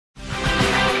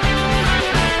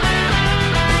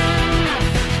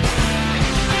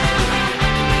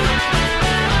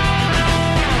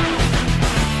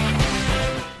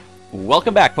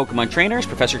Welcome back, Pokemon Trainers.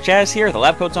 Professor Chaz here. The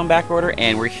lab coat's on back order,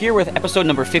 and we're here with episode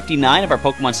number 59 of our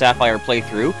Pokemon Sapphire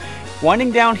playthrough.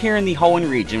 Winding down here in the Hoenn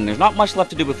region, there's not much left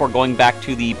to do before going back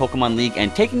to the Pokemon League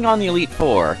and taking on the Elite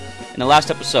Four. In the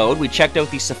last episode, we checked out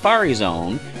the Safari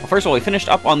Zone. Well, first of all, we finished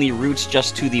up on the routes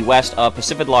just to the west of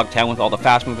Pacific Town with all the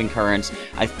fast-moving currents.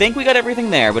 I think we got everything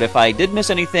there, but if I did miss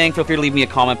anything, feel free to leave me a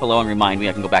comment below and remind me.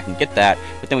 I can go back and get that.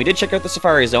 But then we did check out the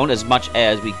Safari Zone as much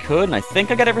as we could, and I think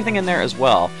I got everything in there as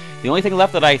well. The only thing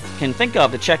left that I can think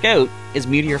of to check out is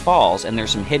Meteor Falls, and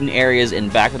there's some hidden areas in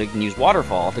back that we can use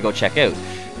Waterfall to go check out.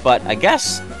 But I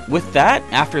guess with that,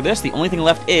 after this, the only thing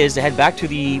left is to head back to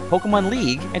the Pokemon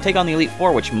League and take on the Elite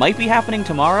Four, which might be happening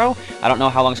tomorrow. I don't know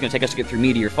how long it's going to take us to get through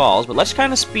Meteor Falls, but let's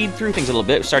kind of speed through things a little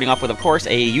bit, starting off with, of course,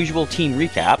 a usual team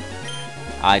recap.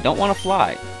 I don't want to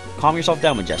fly. Calm yourself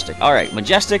down, Majestic. Alright,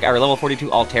 Majestic, our level 42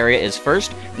 Altaria, is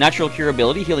first. Natural Cure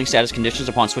ability, healing status conditions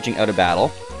upon switching out of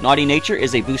battle. Naughty Nature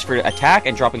is a boost for attack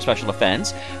and dropping special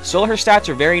defense. Still, her stats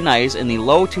are very nice in the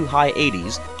low to high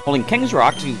 80s. Holding King's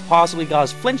Rock to possibly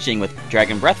cause flinching with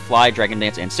Dragon Breath, Fly, Dragon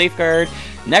Dance, and Safeguard.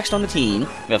 Next on the team,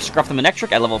 we have Scruff the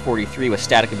Manectric at level 43 with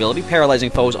static ability,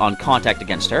 paralyzing foes on contact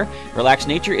against her. Relaxed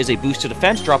Nature is a boost to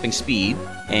defense, dropping speed.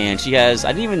 And she has,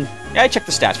 I checked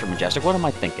the stats for Majestic, what am I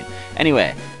thinking?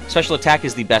 Anyway, special attack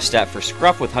is the best stat for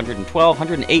Scruff with 112,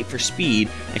 108 for speed.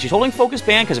 And she's holding Focus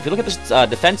Band because if you look at the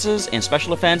defenses and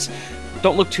special defense,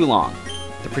 don't look too long.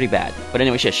 They're pretty bad. But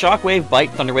anyway, she has Shockwave,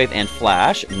 Bite, Thunder Wave, and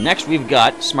Flash. Next, we've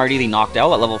got Smarty the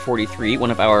Noctowl at level 43,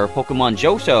 one of our Pokemon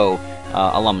Johto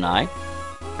alumni.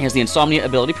 He has the Insomnia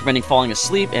ability, preventing falling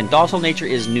asleep, and Docile Nature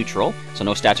is neutral, so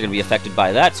no stats are going to be affected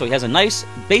by that. So he has a nice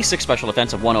basic special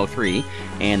defense of 103,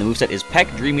 and the moveset is Peck,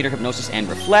 Dream Meter, Hypnosis, and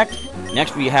Reflect.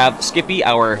 Next we have Skippy,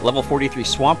 our level 43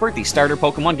 Swampert, the starter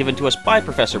Pokemon given to us by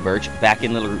Professor Birch back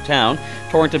in Little Root Town.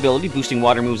 Torrent ability, boosting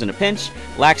water moves in a pinch.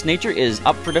 Lax Nature is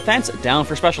up for defense, down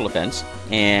for special defense.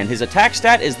 And his attack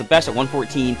stat is the best at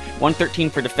 114, 113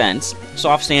 for defense.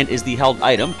 Soft Sand is the held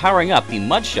item, powering up the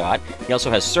Mud Shot. He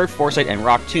also has Surf, Foresight, and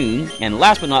Rock Toon. And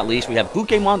last but not least, we have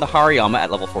Bukemon the Hariyama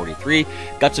at level 43.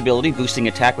 Guts ability, boosting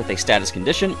attack with a status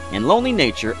condition. And Lonely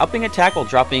Nature, upping attack while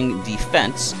dropping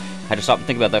defense. I had to stop and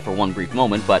think about that for one brief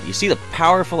moment, but you see the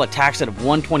powerful attack set of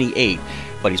 128.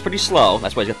 But he's pretty slow,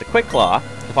 that's why he's got the Quick Claw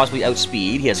to possibly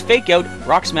outspeed. He has Fake Out,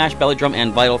 Rock Smash, Belly Drum,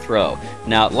 and Vital Throw.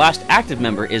 Now, the last active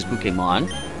member is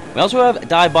Bukemon. We also have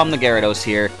Dive Bomb the Gyarados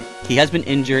here. He has been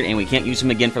injured, and we can't use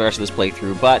him again for the rest of this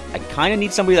playthrough, but I kind of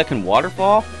need somebody that can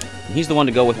Waterfall, and he's the one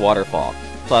to go with Waterfall.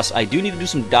 Plus, I do need to do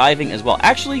some diving as well.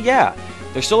 Actually, yeah,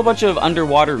 there's still a bunch of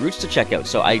underwater routes to check out,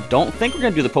 so I don't think we're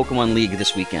going to do the Pokemon League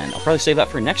this weekend. I'll probably save that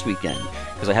for next weekend,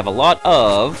 because I have a lot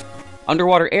of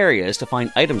underwater areas to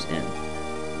find items in.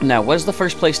 Now, what is the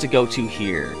first place to go to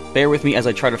here? Bear with me as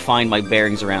I try to find my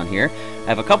bearings around here. I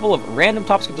have a couple of random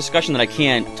topics of discussion that I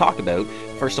can talk about.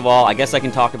 First of all, I guess I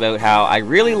can talk about how I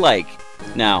really like,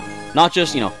 now, not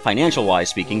just, financial-wise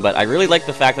speaking, but I really like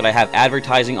the fact that I have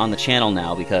advertising on the channel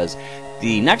now, because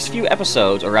the next few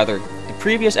episodes, or rather, the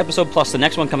previous episode plus the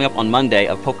next one coming up on Monday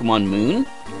of Pokemon Moon,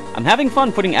 I'm having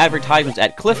fun putting advertisements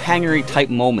at cliffhangery type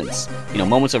moments.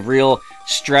 Moments of real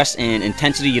stress and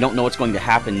intensity, you don't know what's going to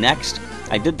happen next.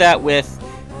 I did that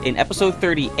in episode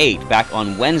 38 back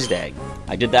on Wednesday.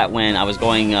 I did that when I was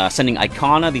sending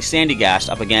Icona, the Sandygast,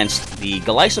 up against the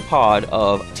Golisopod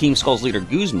of Team Skull's leader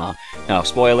Guzma. Now,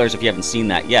 spoilers if you haven't seen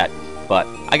that yet, but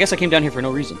I guess I came down here for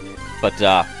no reason. But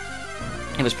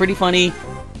it was pretty funny.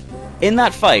 In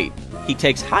that fight, he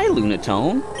takes High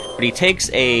Lunatone, but he takes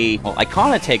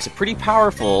Icona takes a pretty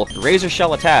powerful Razor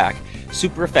Shell attack,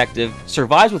 super effective,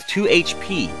 survives with 2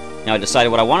 HP. Now I decided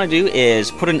what I want to do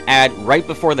is put an ad right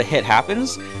before the hit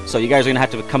happens, so you guys are going to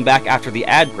have to come back after the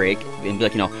ad break and be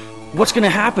like, what's going to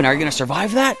happen? Are you going to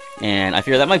survive that? And I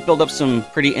figure that might build up some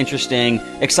pretty interesting,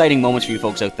 exciting moments for you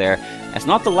folks out there. It's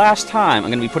not the last time I'm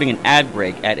going to be putting an ad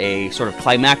break at a sort of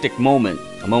climactic moment,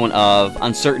 a moment of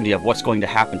uncertainty of what's going to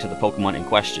happen to the Pokemon in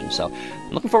question. So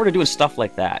I'm looking forward to doing stuff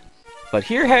like that. But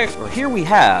here we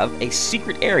have a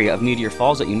secret area of Meteor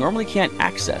Falls that you normally can't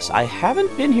access. I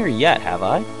haven't been here yet, have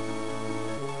I?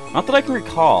 Not that I can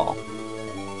recall.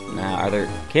 Now,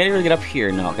 can't really get up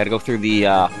here? No, gotta go through the,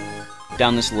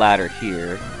 down this ladder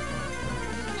here.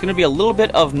 It's gonna be a little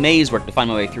bit of maze work to find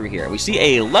my way through here. We see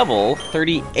a level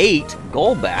 38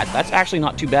 Golbat. That's actually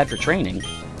not too bad for training.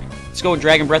 Let's go with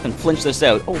Dragon Breath and flinch this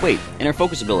out. Oh, wait, Inner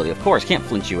Focus ability. Of course, can't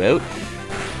flinch you out.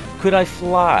 Could I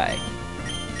fly?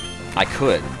 I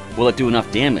could. Will it do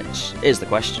enough damage, is the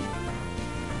question.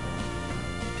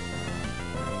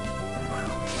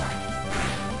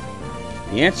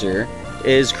 The answer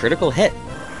is critical hit.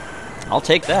 I'll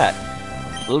take that.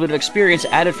 little bit of experience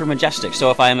added for Majestic.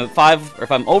 So if I'm at 5, or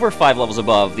if I'm over 5 levels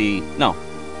above the, no,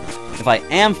 if I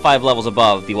am 5 levels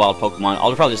above the wild Pokemon,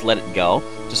 I'll probably just let it go,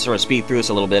 just sort of speed through this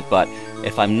a little bit. But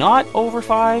if I'm not over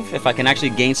 5, if I can actually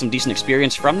gain some decent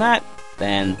experience from that,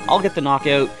 then I'll get the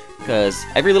knockout, because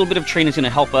every little bit of training is going to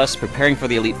help us preparing for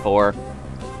the Elite Four.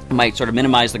 It might sort of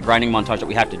minimize the grinding montage that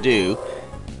we have to do.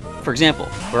 For example,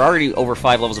 we're already over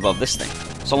 5 levels above this thing.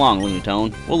 So long,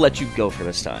 Lunatone. We'll let you go for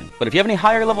this time. But if you have any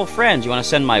higher level friends you want to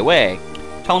send my way,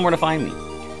 tell them where to find me.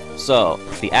 So,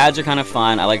 the ads are kind of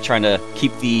fun. I like trying to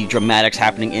keep the dramatics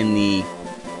happening in the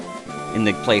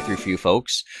playthrough for you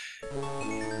folks.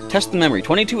 Test the memory.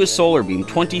 22 is Solar Beam.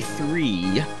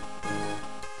 23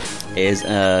 is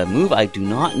a move I do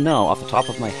not know off the top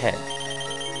of my head.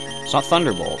 It's not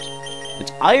Thunderbolt.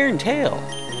 It's Iron Tail.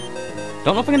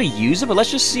 Don't know if I'm going to use it, but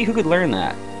let's just see who could learn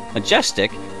that.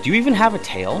 Majestic, do you even have a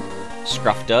tail?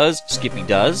 Scruff does, Skippy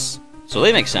does, so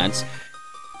they make sense.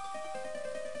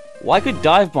 Why could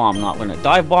Dive Bomb not learn it?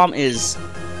 Dive Bomb is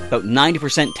about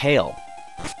 90% tail.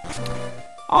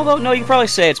 Although, no, you could probably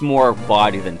say it's more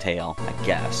body than tail, I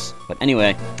guess. But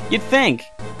anyway, you'd think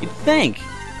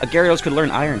a Gyarados could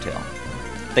learn Iron Tail.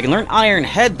 They can learn Iron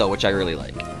Head, though, which I really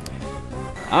like.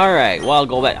 Alright, Wild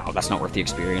Golbat. Oh, that's not worth the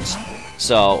experience.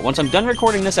 So, once I'm done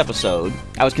recording this episode,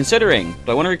 I was considering,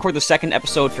 do I want to record the second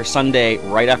episode for Sunday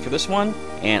right after this one?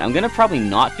 And I'm going to probably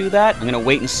not do that. I'm going to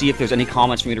wait and see if there's any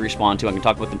comments for me to respond to. I can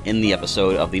talk about them in the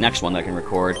episode of the next one that I can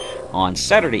record on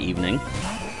Saturday evening.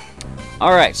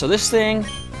 Alright, so this thing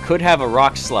could have a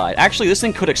rock slide. Actually, this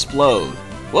thing could explode.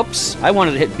 Whoops, I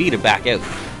wanted to hit B to back out.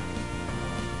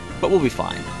 But we'll be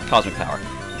fine. Cosmic Power.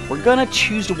 We're going to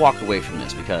choose to walk away from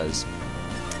this because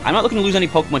I'm not looking to lose any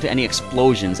Pokemon to any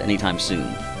explosions anytime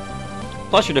soon.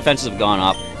 Plus, your defenses have gone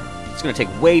up. It's going to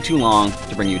take way too long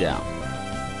to bring you down.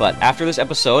 But after this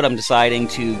episode, I'm deciding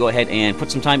to go ahead and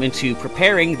put some time into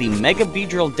preparing the Mega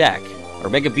Beedrill deck, or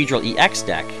Mega Beedrill EX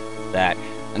deck, that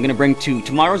I'm going to bring to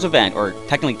tomorrow's event, or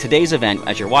technically today's event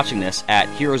as you're watching this, at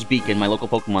Heroes Beacon, my local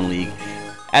Pokemon League.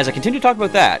 As I continue to talk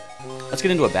about that, let's get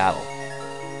into a battle.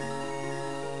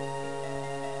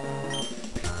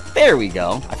 There we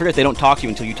go. I figured they don't talk to you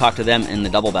until you talk to them in the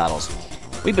double battles.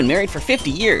 We've been married for 50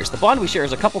 years. The bond we share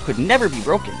as a couple could never be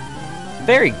broken.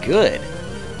 Very good.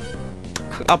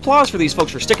 Applause for these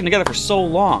folks for sticking together for so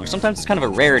long. Sometimes it's kind of a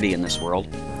rarity in this world.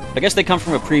 I guess they come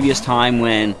from a previous time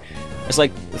when, it's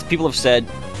like, people have said,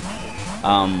 what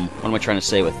am I trying to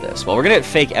say with this? Well, we're going to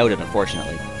fake out it,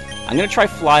 unfortunately. I'm going to try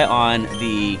fly on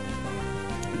the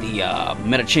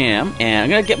Metacham, and I'm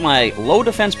going to get my low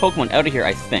defense Pokemon out of here,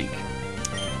 I think.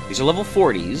 These are level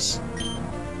 40s.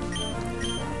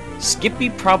 Skippy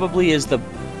probably is the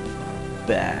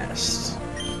best.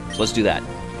 So let's do that.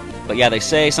 But yeah, they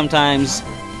say sometimes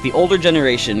the older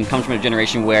generation comes from a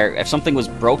generation where if something was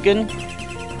broken,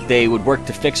 they would work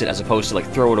to fix it as opposed to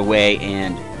like throw it away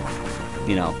and,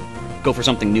 you know, go for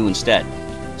something new instead.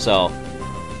 So,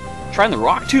 trying the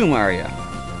Rock Tomb, are ya?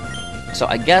 So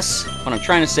I guess what I'm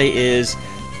trying to say is,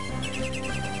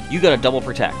 you gotta double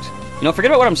protect. You know,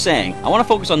 forget about what I'm saying. I want to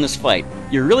focus on this fight.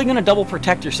 You're really going to double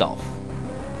protect yourself.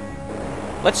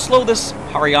 Let's slow this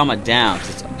Hariyama down,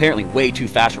 because it's apparently way too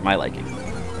fast for my liking.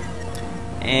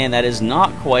 And that is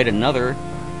not quite another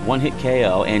one-hit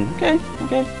KO. And, okay.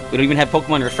 We don't even have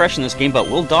Pokemon Refresh in this game, but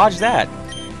we'll dodge that.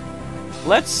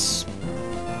 Let's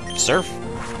Surf.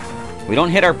 We don't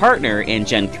hit our partner in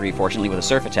Gen 3, fortunately, with a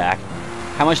Surf attack.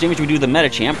 How much damage do we do to the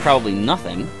Metachamp? Probably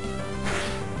nothing.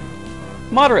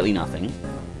 Moderately nothing.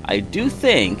 I do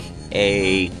think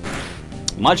a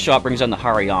Mud Shot brings down the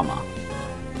Hariyama.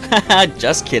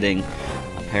 Just kidding,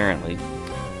 apparently.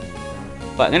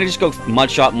 But I'm gonna just go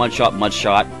Mud Shot, Mud Shot, Mud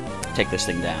Shot, take this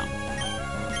thing down.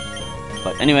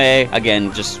 But anyway,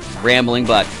 again, just rambling,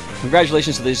 but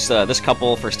congratulations to this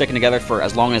couple for sticking together for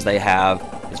as long as they have.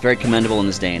 It's very commendable in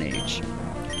this day and age.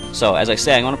 So, as I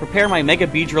say, I'm going to prepare my Mega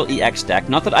Beedrill EX deck.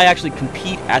 Not that I actually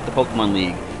compete at the Pokemon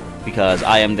League, because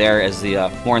I am there as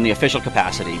the more in the official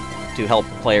capacity to help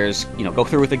players, you know, go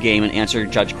through with the game and answer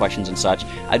judge questions and such.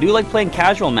 I do like playing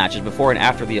casual matches before and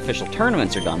after the official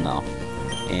tournaments are done, though,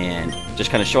 and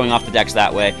just kind of showing off the decks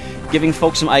that way, giving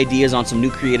folks some ideas on some new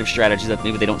creative strategies that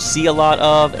maybe they don't see a lot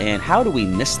of, and how do we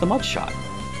miss the Mud Shot?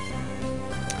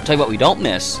 I'll tell you what we don't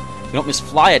miss. We don't miss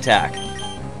Fly Attack,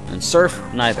 and Surf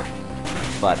neither.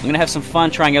 But I'm going to have some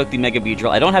fun trying out the Mega Beedrill.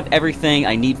 I don't have everything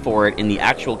I need for it in the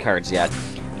actual cards yet.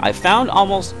 I found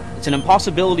it's an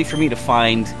impossibility for me to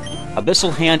find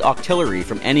Abyssal Hand Octillery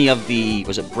from any of the,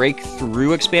 was it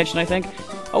Breakthrough expansion, I think?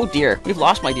 Oh dear, we've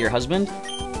lost my dear husband.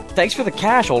 Thanks for the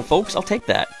cash, old folks, I'll take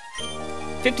that.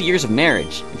 50 years of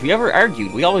marriage. If we ever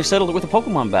argued, we always settled it with a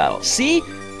Pokemon battle. See?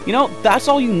 You know, that's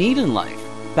all you need in life.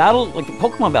 battle, like the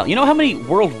Pokemon battle. You know how many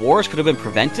world wars could have been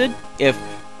prevented if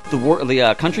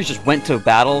the countries just went to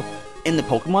battle in the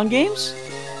Pokemon games?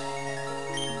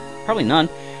 Probably none.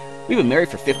 We've been married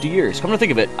for 50 years. Come to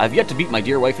think of it, I've yet to beat my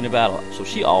dear wife in a battle, so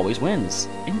she always wins.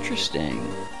 Interesting.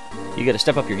 You gotta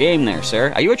step up your game there,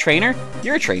 sir. Are you a trainer?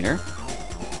 You're a trainer.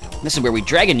 This is where we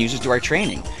dragon users do our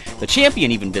training. The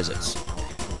champion even visits.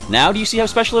 Now do you see how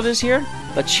special it is here?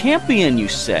 The champion, you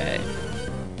say?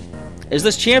 Is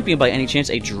this champion by any chance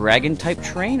a dragon-type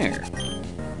trainer?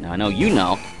 Now I know you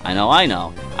know. I know I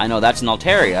know. I know that's an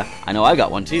Altaria. I know I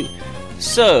got one too.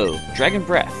 So, Dragon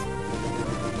Breath.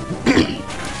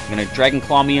 You gonna Dragon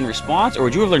Claw me in response? Or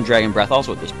would you have learned Dragon Breath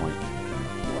also at this point?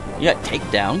 Yeah,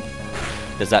 Takedown.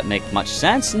 Does that make much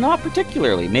sense? Not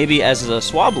particularly. Maybe as a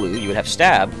Swablu, you would have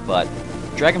Stab, but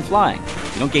Dragon Flying.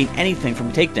 You don't gain anything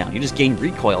from Takedown. You just gain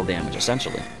recoil damage,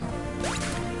 essentially.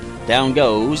 Down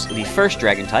goes the first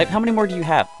Dragon type. How many more do you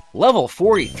have? Level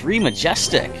 43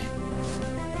 Majestic.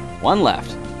 One left.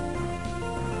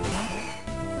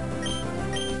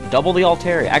 Double the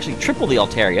Altaria. Actually, triple the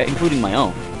Altaria, including my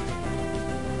own.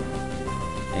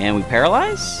 And we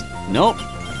paralyze? Nope.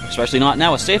 Especially not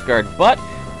now with Safeguard, but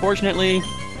fortunately,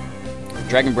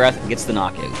 Dragon Breath gets the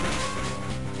knockout.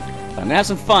 But I'm gonna have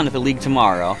some fun at the League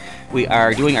tomorrow. We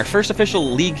are doing our first official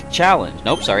League Challenge.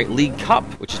 Nope, sorry, League Cup,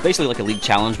 which is basically like a League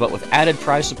Challenge, but with added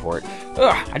prize support.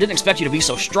 Ugh, I didn't expect you to be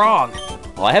so strong!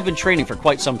 Well, I have been training for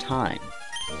quite some time.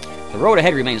 The road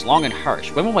ahead remains long and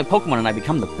harsh. When will my Pokemon and I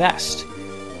become the best?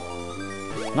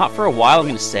 Not for a while, I'm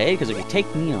gonna say, because it could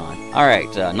take me on.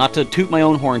 Alright, not to toot my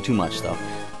own horn too much, though.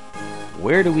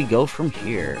 Where do we go from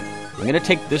here? I'm gonna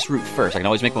take this route first. I can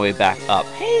always make my way back up.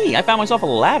 Hey, I found myself a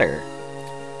ladder.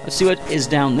 Let's see what is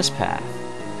down this path.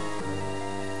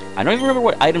 I don't even remember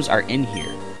what items are in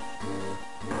here.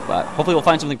 But hopefully we'll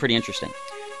find something pretty interesting.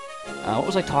 What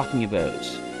was I talking about?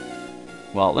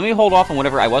 Well, let me hold off on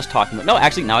whatever I was talking about. No,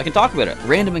 actually, now I can talk about it.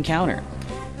 Random encounter.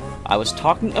 I was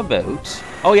talking about...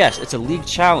 Oh yes, it's a League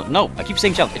Challenge. No, I keep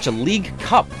saying challenge. It's a League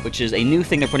Cup, which is a new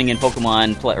thing they're putting in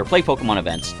Pokemon Play Pokemon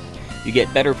events. You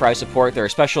get better prize support. There are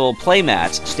special play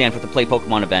mats stand for the Play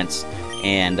Pokemon events,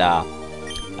 and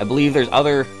I believe there's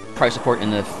other prize support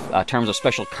in the terms of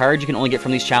special cards you can only get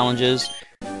from these challenges.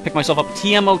 Pick myself up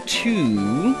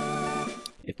TMO2.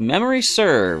 If memory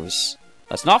serves,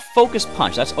 that's not Focus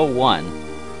Punch. That's 01.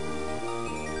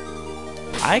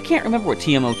 I can't remember what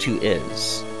TMO2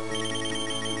 is.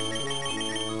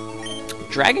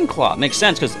 Dragon Claw makes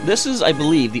sense because this is, I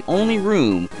believe, the only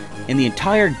room in the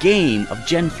entire game of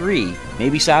Gen 3.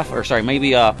 Maybe Sapphire, or sorry,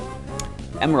 maybe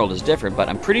Emerald is different, but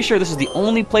I'm pretty sure this is the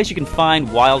only place you can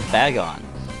find Wild Bagon,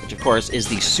 which of course is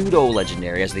the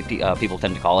pseudo-legendary, as the people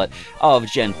tend to call it, of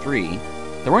Gen 3.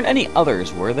 There weren't any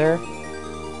others, were there?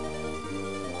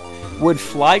 Would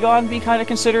Flygon be kind of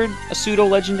considered a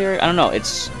pseudo-legendary? I don't know,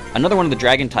 it's another one of the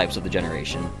dragon types of the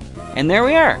generation. And there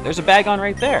we are, there's a Bagon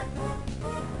right there.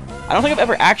 I don't think I've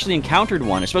ever actually encountered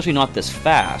one, especially not this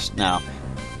fast. Now,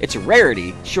 it's a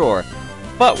rarity, sure,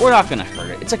 but we're not going to hurt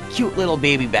it. It's a cute little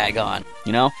baby Bagon,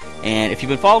 you know? And if you've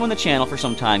been following the channel for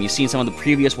some time, you've seen some of the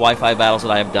previous Wi-Fi battles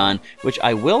that I have done, which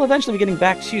I will eventually be getting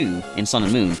back to in Sun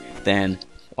and Moon, then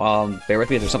bear with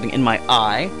me if there's something in my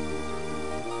eye.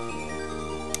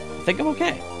 I think I'm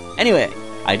okay. Anyway,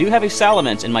 I do have a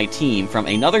Salamence in my team from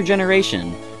another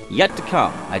generation yet to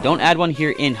come. I don't add one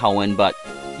here in Hoenn, but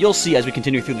you'll see as we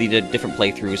continue through the different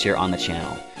playthroughs here on the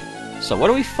channel. So what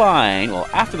do we find, well,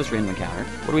 after this random encounter,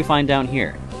 what do we find down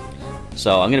here?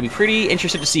 So I'm going to be pretty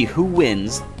interested to see who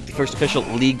wins the first official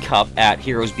League Cup at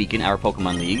Heroes Beacon, our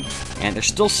Pokemon League. And there's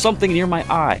still something near my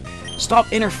eye.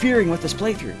 Stop interfering with this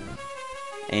playthrough.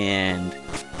 And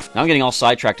now I'm getting all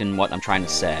sidetracked in what I'm trying to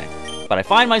say. But I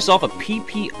find myself a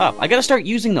PP up. I gotta start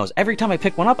using those. Every time I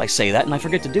pick one up, I say that, and I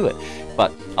forget to do it.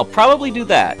 But I'll probably do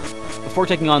that before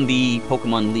taking on the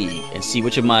Pokemon League, and see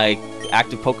which of my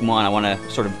active Pokemon I want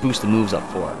to sort of boost the moves up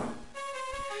for.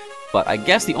 But I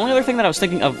guess the only other thing that I was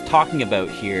thinking of talking about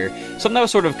here, something that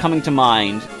was sort of coming to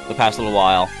mind the past little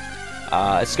while,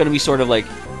 it's going to be sort of like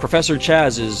Professor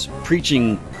Chaz is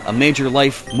preaching a major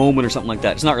life moment or something like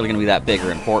that. It's not really going to be that big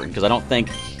or important, because I don't think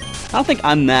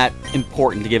I'm that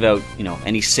important to give out, you know,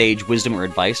 any sage wisdom or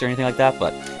advice or anything like that,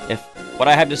 but if what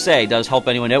I have to say does help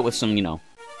anyone out with some, you know,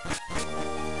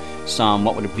 some,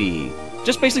 what would it be?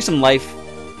 Just basically some life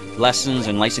lessons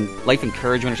and life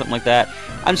encouragement or something like that,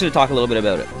 I'm just going to talk a little bit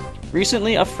about it.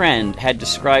 Recently, a friend had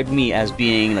described me as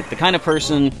being like the kind of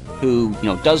person who, you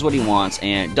know, does what he wants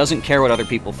and doesn't care what other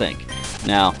people think.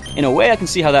 Now, in a way, I can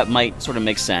see how that might sort of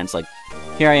make sense. Like,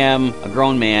 here I am, a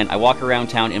grown man, I walk around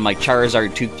town in my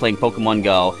Charizard 2 playing Pokemon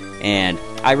Go, and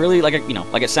I really, like, you know,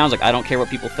 like it sounds like I don't care what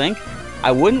people think,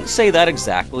 I wouldn't say that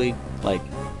exactly. Like,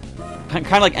 kind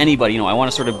of like anybody, you know, I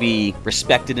want to sort of be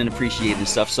respected and appreciated and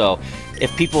stuff, so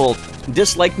if people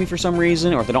dislike me for some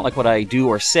reason, or if they don't like what I do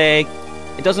or say,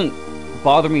 it doesn't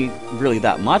bother me really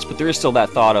that much, but there is still that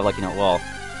thought of, like, you know, well,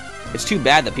 it's too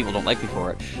bad that people don't like me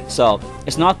for it. So,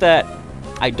 it's not that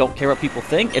I don't care what people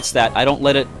think, it's that I don't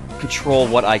let it control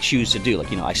what I choose to do. Like,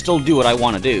 you know, I still do what I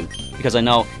want to do, because I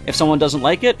know if someone doesn't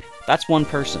like it, that's one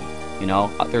person. You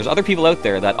know, there's other people out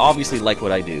there that obviously like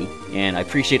what I do, and I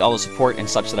appreciate all the support and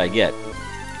such that I get.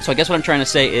 So I guess what I'm trying to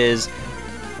say is,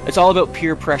 it's all about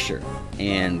peer pressure.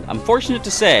 And I'm fortunate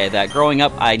to say that growing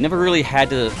up, I never really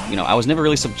had to, you know, I was never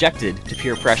really subjected to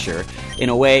peer pressure. In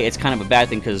a way, it's kind of a bad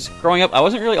thing, because growing up, I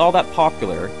wasn't really all that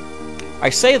popular. I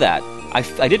say that,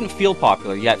 I didn't feel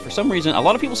popular, yet for some reason, a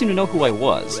lot of people seem to know who I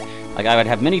was. Like, I would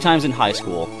have many times in high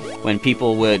school when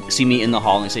people would see me in the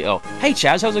hall and say, oh, hey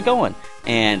Chaz, how's it going?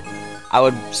 And I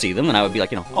would see them and I would be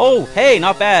like, you know, oh, hey,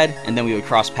 not bad. And then we would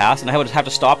cross paths and I would have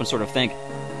to stop and sort of think,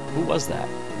 who was that?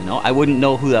 You know, I wouldn't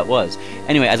know who that was.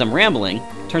 Anyway, as I'm rambling,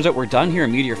 turns out we're done here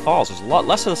in Meteor Falls. There's a lot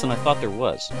less of this than I thought there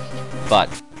was. But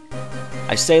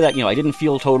I say that, you know, I didn't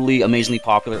feel totally amazingly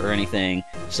popular or anything,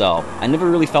 so I never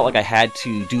really felt like I had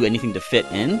to do anything to fit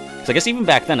in. Because I guess even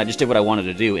back then, I just did what I wanted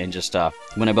to do and just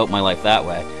went about my life that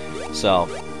way. So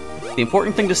the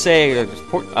important thing to say, or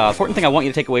the important thing I want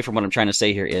you to take away from what I'm trying to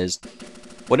say here is,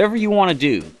 whatever you want to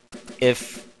do,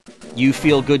 if you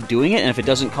feel good doing it, and if it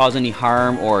doesn't cause any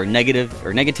harm or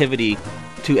negativity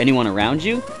to anyone around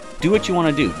you, do what you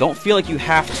want to do. Don't feel like you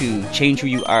have to change who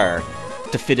you are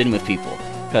to fit in with people.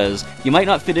 Because you might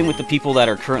not fit in with the people that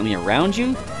are currently around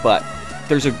you, but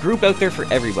there's a group out there for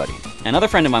everybody. Another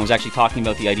friend of mine was actually talking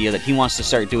about the idea that he wants to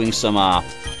start doing some,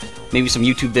 maybe some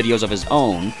YouTube videos of his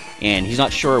own, and he's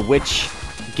not sure which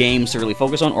games to really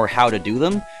focus on or how to do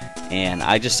them. And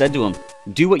I just said to him,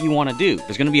 do what you want to do.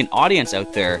 There's going to be an audience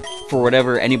out there for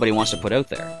whatever anybody wants to put out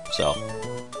there. So,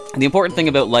 and the important thing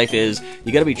about life is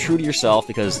you got to be true to yourself,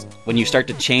 because when you start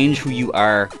to change who you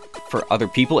are for other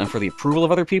people and for the approval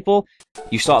of other people,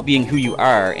 you stop being who you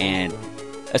are, and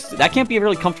that can't be a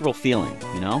really comfortable feeling,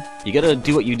 you know? You gotta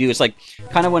do what you do. It's like,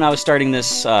 kind of when I was starting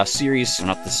this series, well,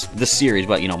 not this series,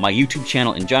 but, you know, my YouTube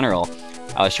channel in general,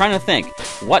 I was trying to think,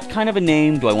 what kind of a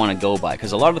name do I want to go by?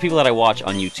 Because a lot of the people that I watch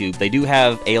on YouTube, they do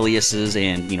have aliases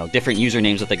and, you know, different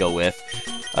usernames that they go with.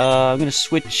 I'm gonna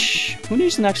switch... Who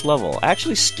needs the next level?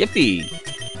 Actually, Skippy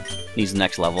needs the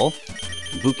next level.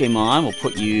 Pokémon, we'll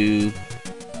put you...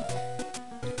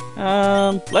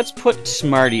 let's put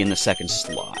Smarty in the second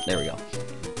slot. There we go.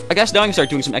 I guess now I can start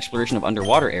doing some exploration of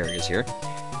underwater areas here.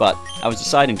 But I was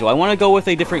deciding, do I want to go with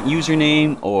a different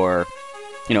username, or,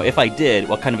 you know, if I did,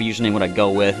 what kind of a username would I go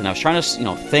with? And I was trying to, you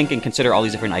know, think and consider all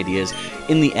these different ideas.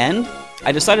 In the end,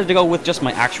 I decided to go with just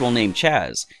my actual name,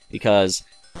 Chaz, because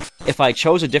if I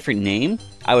chose a different name,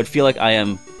 I would feel like I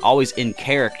am always in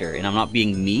character, and I'm not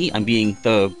being me, I'm being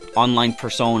the online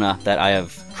persona that I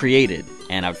have created,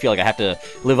 and I feel like I have to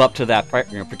live up to that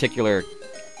particular,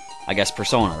 I guess,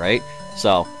 persona, right?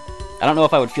 So, I don't know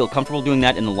if I would feel comfortable doing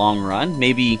that in the long run.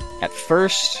 Maybe at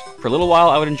first, for a little while,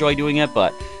 I would enjoy doing it,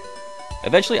 but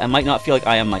eventually I might not feel like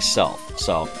I am myself.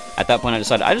 So, at that point I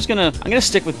decided I'm gonna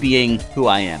stick with being who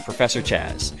I am, Professor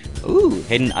Chaz. Ooh,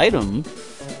 hidden item.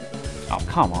 Oh,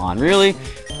 come on, really?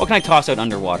 What can I toss out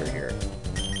underwater here?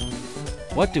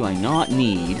 What do I not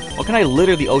need? What can I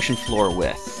litter the ocean floor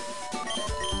with?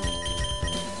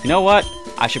 You know what?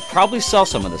 I should probably sell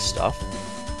some of this stuff.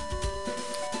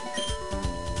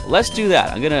 Let's do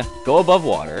that. I'm gonna go above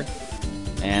water,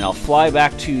 and I'll fly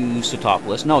back to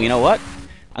Sotopolis. No, you know what?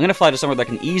 I'm gonna fly to somewhere that I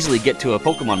can easily get to a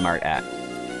Pokemon Mart at.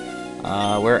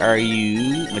 Where are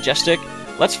you? Majestic?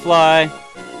 Let's fly.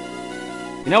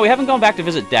 You know, we haven't gone back to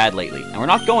visit Dad lately, and we're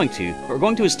not going to, but we're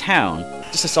going to his town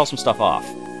just to sell some stuff off.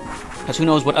 Because who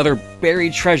knows what other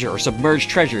buried treasure or submerged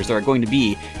treasures there are going to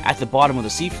be at the bottom of the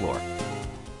seafloor.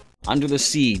 Under the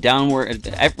sea, downward,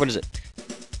 what is it?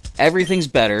 Everything's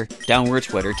better, down where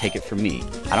it's wetter, take it from me.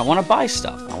 I don't want to buy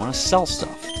stuff, I want to sell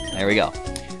stuff. There we go.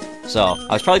 So,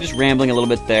 I was probably just rambling a little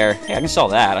bit there. Hey, I can sell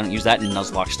that, I don't use that in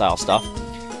Nuzlocke style stuff.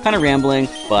 Kind of rambling,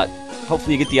 but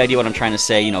hopefully you get the idea what I'm trying to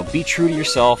say. You know, be true to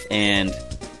yourself, and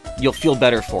you'll feel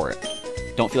better for it.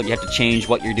 Don't feel like you have to change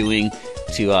what you're doing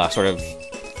to sort of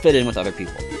fit in with other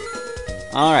people.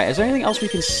 Alright, is there anything else we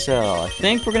can sell? I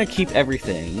think we're going to keep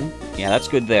everything. Yeah, that's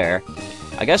good there.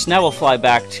 I guess now we'll fly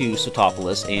back to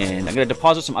Sotopolis, and I'm going to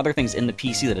deposit some other things in the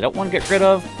PC that I don't want to get rid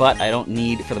of, but I don't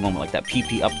need for the moment, like that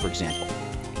PP up, for example.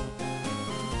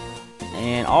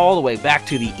 And all the way back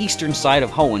to the eastern side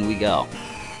of Hoenn we go.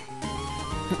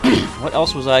 What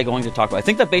else was I going to talk about? I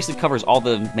think that basically covers all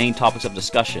the main topics of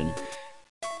discussion.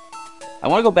 I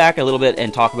want to go back a little bit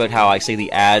and talk about how I say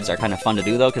the ads are kind of fun to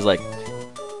do, though, because, like,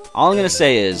 all I'm going to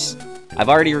say is I've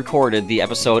already recorded the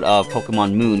episode of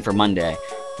Pokemon Moon for Monday.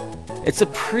 It's a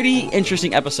pretty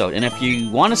interesting episode, and if you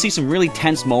want to see some really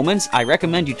tense moments, I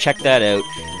recommend you check that out.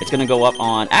 It's going to go up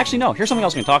on... Actually, no, here's something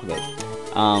else I'm going to talk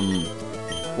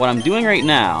about. What I'm doing right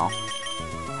now...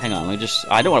 Hang on, let me just...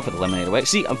 I don't want to put the lemonade away.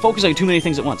 See, I'm focusing on too many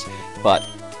things at once. But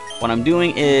what I'm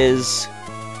doing is...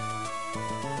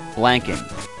 blanking.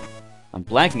 I'm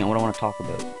blanking on what I want to talk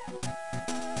about.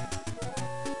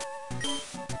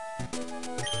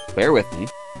 Bear with me.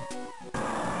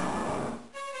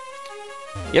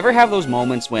 You ever have those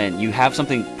moments when you have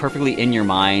something perfectly in your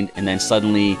mind and then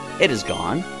suddenly it is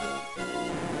gone?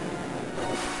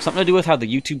 Something to do with how the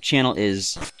YouTube channel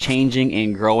is changing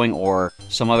and growing, or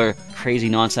some other crazy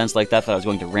nonsense like that I was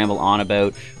going to ramble on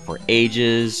about for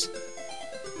ages.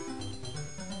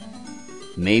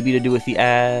 Maybe to do with the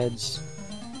ads.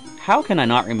 How can I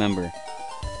not remember?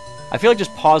 I feel like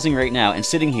just pausing right now and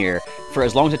sitting here for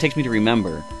as long as it takes me to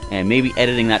remember, and maybe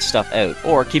editing that stuff out,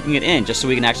 or keeping it in just so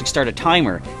we can actually start a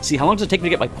timer. See, how long does it take me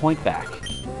to get my point back?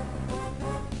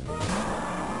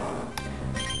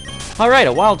 Alright,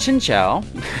 a wild Chinchou,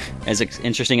 as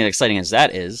interesting and exciting as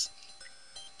that is.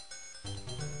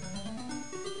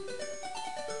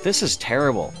 This is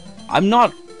terrible. I'm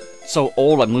not so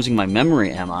old I'm losing my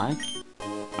memory, am I?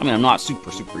 I mean, I'm not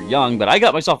super young, but I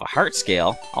got myself a heart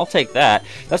scale. I'll take that.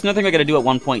 That's another thing I gotta do at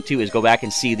 1.2 is go back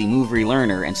and see the move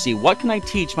relearner and see what can I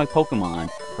teach my Pokemon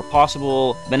for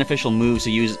possible beneficial moves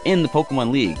to use in the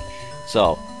Pokemon League.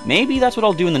 So, maybe that's what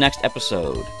I'll do in the next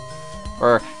episode.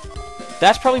 Or,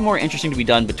 that's probably more interesting to be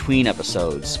done between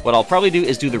episodes. What I'll probably do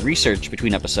is do the research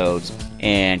between episodes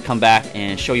and come back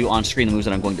and show you on screen the moves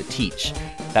that I'm going to teach.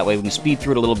 That way we can speed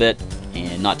through it a little bit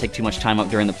and not take too much time up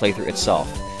during the playthrough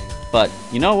itself. But,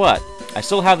 you know what? I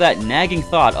still have that nagging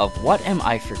thought of, what am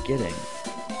I forgetting?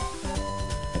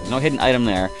 There's no hidden item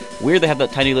there. Weird they have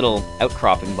that tiny little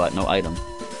outcropping, but no item.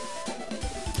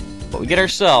 But we get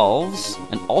ourselves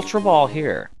an Ultra Ball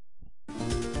here.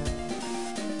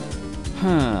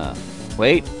 Huh.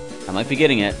 Wait, I might be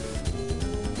getting it.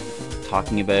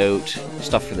 Talking about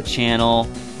stuff for the channel.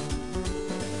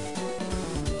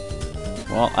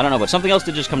 Well, I don't know, but something else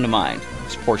did just come to mind.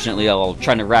 Fortunately, while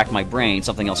trying to rack my brain,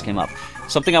 something else came up.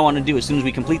 Something I want to do as soon as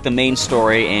we complete the main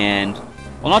story, and...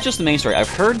 well, not just the main story. I've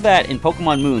heard that in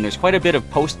Pokemon Moon, there's quite a bit of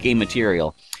post-game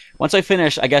material. Once I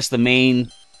finish, I guess, the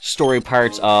main story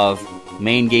parts of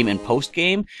main game and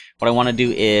post-game, what I want to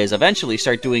do is eventually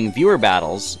start doing viewer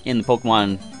battles in the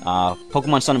Pokemon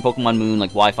Sun and Pokemon Moon,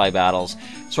 like Wi-Fi battles,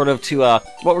 sort of to,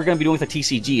 what we're going to be doing with the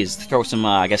TCG is throw some,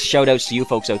 I guess, shout-outs to you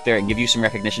folks out there and give you some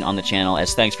recognition on the channel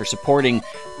as thanks for supporting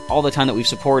all the time that we've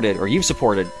supported, or you've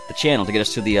supported the channel to get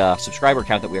us to the subscriber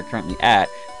count that we are currently at,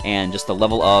 and just the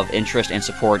level of interest and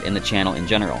support in the channel in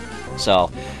general. So,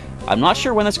 I'm not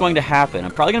sure when that's going to happen.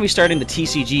 I'm probably going to be starting the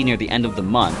TCG near the end of the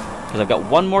month, because I've got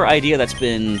one more idea that's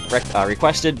been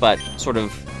requested, but sort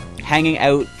of hanging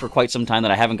out for quite some time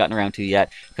that I haven't gotten around to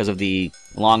yet, because of the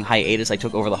long hiatus I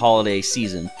took over the holiday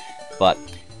season. But,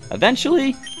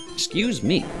 eventually... excuse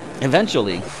me.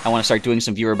 Eventually, I want to start doing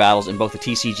some viewer battles in both the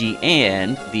TCG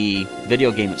and the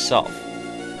video game itself.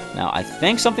 Now, I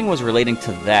think something was relating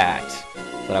to that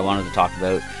I wanted to talk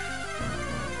about.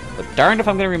 But darned if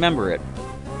I'm going to remember it.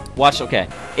 Watch, okay.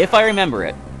 If I remember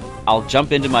it, I'll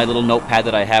jump into my little notepad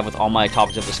that I have with all my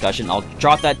topics of discussion. I'll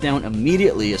jot that down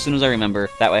immediately as soon as I remember.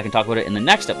 That way I can talk about it in the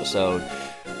next episode.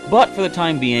 But for the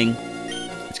time being,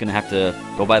 it's going to have to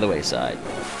go by the wayside.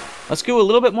 Let's go a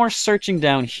little bit more searching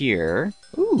down here.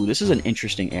 Ooh, this is an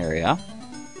interesting area.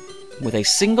 With a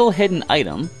single hidden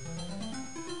item.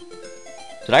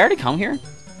 Did I already come here?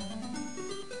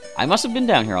 I must have been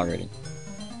down here already.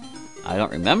 I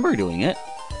don't remember doing it.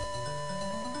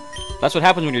 That's what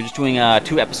happens when you're just doing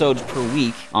 2 episodes per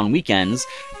week on weekends.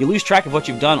 You lose track of what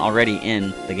you've done already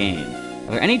in the game.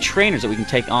 Are there any trainers that we can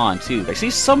take on, too? I see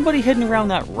somebody hidden around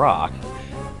that rock.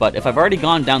 But if I've already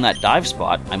gone down that dive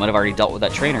spot, I might have already dealt with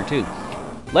that trainer, too.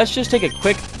 Let's just take a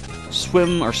quick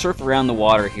swim or surf around the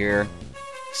water here.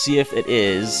 See if it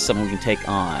is someone we can take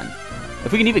on.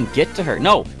 If we can even get to her.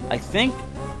 No, I think...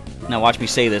 Now watch me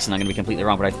say this and I'm going to be completely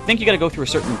wrong, but I think you got to go through a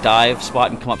certain dive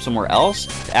spot and come up somewhere else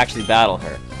to actually battle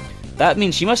her. That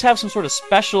means she must have some sort of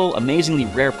special, amazingly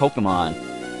rare Pokemon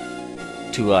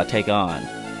to take on.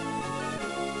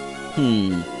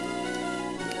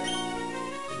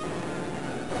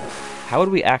 How would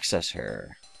we access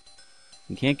her?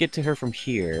 We can't get to her from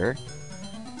here.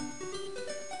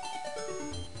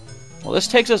 Well, this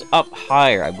takes us up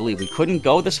higher, I believe. We couldn't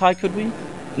go this high, could we?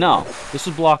 No, this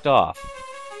was blocked off.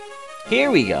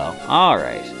 Here we go.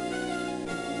 Alright.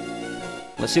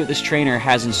 Let's see what this trainer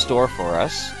has in store for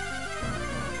us.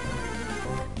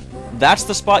 That's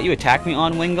the spot you attack me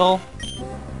on, Wingull?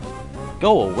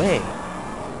 Go away.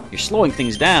 You're slowing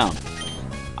things down.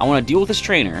 I want to deal with this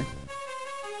trainer.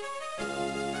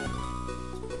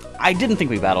 I didn't think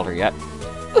we battled her yet.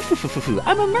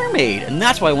 I'm a mermaid, and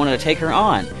that's why I wanted to take her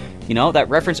on. You know, that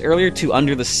reference earlier to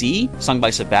Under the Sea, sung by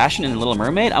Sebastian in The Little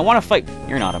Mermaid? I want to fight.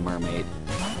 You're not a mermaid.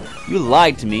 You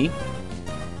lied to me.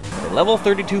 Level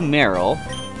 32 Meryl.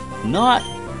 Not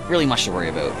really much to worry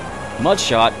about.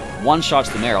 Mudshot, one-shots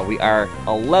the Meryl. We are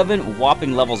 11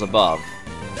 whopping levels above.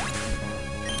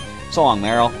 So long,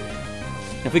 Meryl.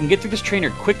 If we can get through this trainer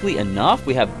quickly enough,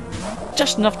 we have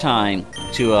just enough time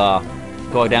to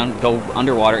go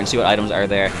underwater and see what items are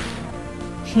there.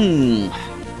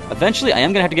 Eventually, I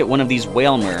am going to have to get one of these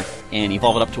Whalmer and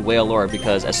evolve it up to Whalor,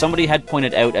 because as somebody had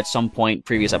pointed out at some point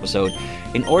previous episode,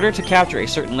 in order to capture a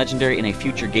certain legendary in a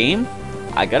future game,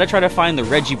 I gotta try to find the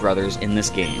Reggie brothers in this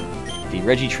game. The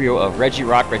Reggie trio of Reggie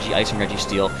Rock, Reggie Ice, and Reggie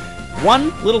Steel.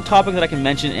 One little topic that I can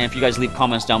mention, and if you guys leave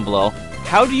comments down below,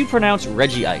 how do you pronounce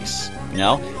Reggie Ice? You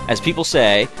know, as people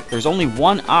say, there's only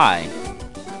one I.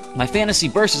 My fantasy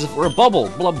bursts as if we're a bubble,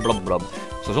 blub blub blub.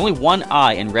 So there's only one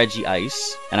I in Reggie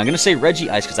Ice, and I'm gonna say Reggie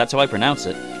Ice because that's how I pronounce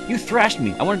it. You thrashed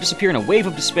me. I want to disappear in a wave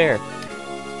of despair.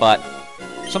 But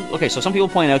some people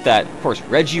point out that, of course,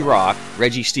 Reggie Rock,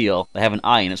 Reggie Steel, they have an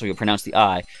I in it, so you'll pronounce the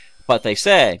I. But they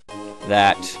say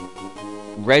that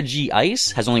Reggie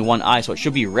Ice has only one I, so it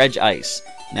should be Reg Ice.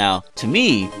 Now, to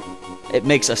me, it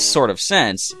makes a sort of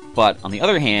sense, but on the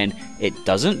other hand, it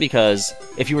doesn't, because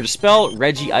if you were to spell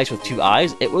Reggie Ice with two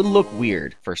I's, it would look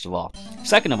weird, first of all.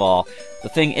 Second of all, the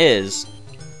thing is,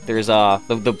 there's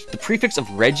the prefix of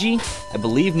Reggie, I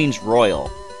believe, means royal,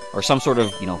 or some sort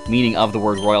of, you know, meaning of the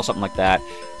word royal, something like that.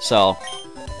 So,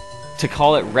 to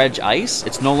call it Reg Ice,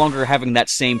 it's no longer having that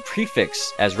same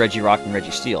prefix as Reggie Rock and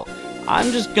Reggie Steel.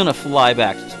 I'm just gonna fly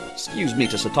back, excuse me,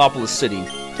 to Satopolis City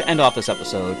to end off this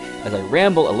episode as I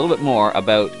ramble a little bit more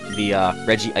about the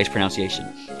Reggie Ice pronunciation.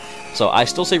 So I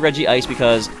still say Reggie Ice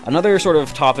because another sort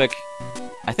of topic,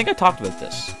 I think I talked about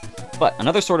this, but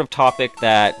another sort of topic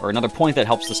that, or another point that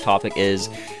helps this topic is,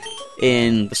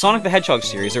 in the Sonic the Hedgehog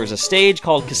series, there was a stage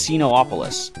called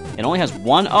Casinoopolis. It only has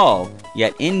one O,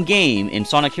 yet in-game, in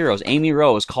Sonic Heroes, Amy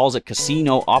Rose calls it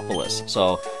Casinoopolis.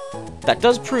 So that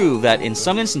does prove that in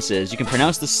some instances, you can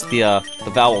pronounce the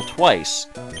vowel twice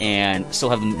and still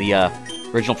have the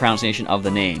original pronunciation of the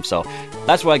name. So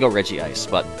that's why I go Reggie Ice.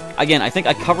 But again, I think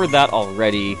I covered that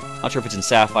already. Not sure if it's in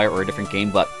Sapphire or a different game,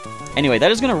 but anyway,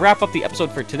 that is going to wrap up the episode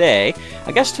for today.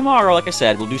 I guess tomorrow, like I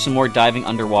said, we'll do some more diving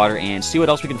underwater and see what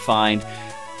else we can find.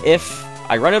 If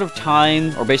I run out of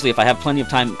time, or basically if I have plenty of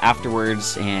time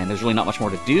afterwards and there's really not much more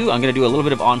to do, I'm going to do a little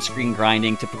bit of on-screen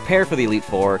grinding to prepare for the Elite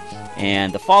Four.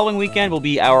 And the following weekend will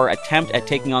be our attempt at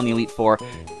taking on the Elite Four,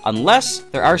 unless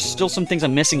there are still some things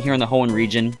I'm missing here in the Hoenn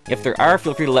region. If there are,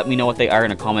 feel free to let me know what they are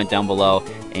in a comment down below,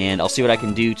 and I'll see what I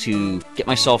can do to get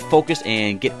myself focused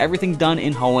and get everything done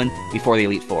in Hoenn before the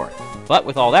Elite Four. But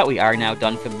with all that, we are now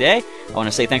done for the day. I want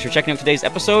to say thanks for checking out today's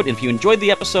episode, and if you enjoyed the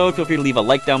episode, feel free to leave a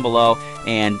like down below,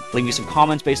 and leave me some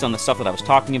comments based on the stuff that I was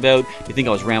talking about. Do you think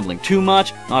I was rambling too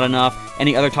much? Not enough?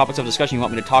 Any other topics of discussion you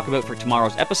want me to talk about for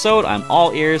tomorrow's episode? I'm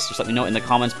all ears, just let me know in the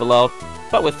comments below.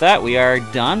 But with that, we are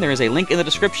done. There is a link in the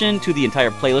description to the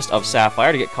entire playlist of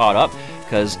Sapphire to get caught up,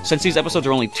 because since these episodes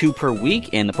are only 2 per week,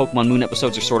 and the Pokemon Moon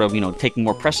episodes are sort of, you know, taking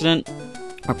more precedence,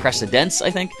 I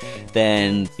think,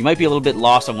 then you might be a little bit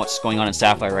lost on what's going on in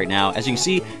Sapphire right now. As you can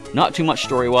see, not too much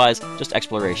story-wise, just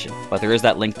exploration. But there is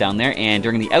that link down there, and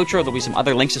during the outro, there'll be some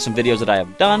other links to some videos that I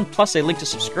have done, plus a link to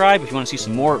subscribe if you want to see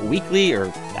some more weekly,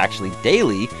 or actually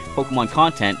daily, Pokemon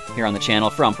content here on the channel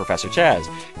from Professor Chaz.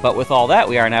 But with all that,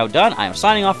 we are now done. I am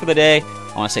signing off for the day.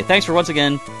 I want to say thanks once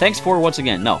again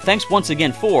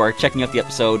for checking out the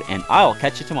episode, and I'll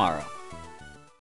catch you tomorrow.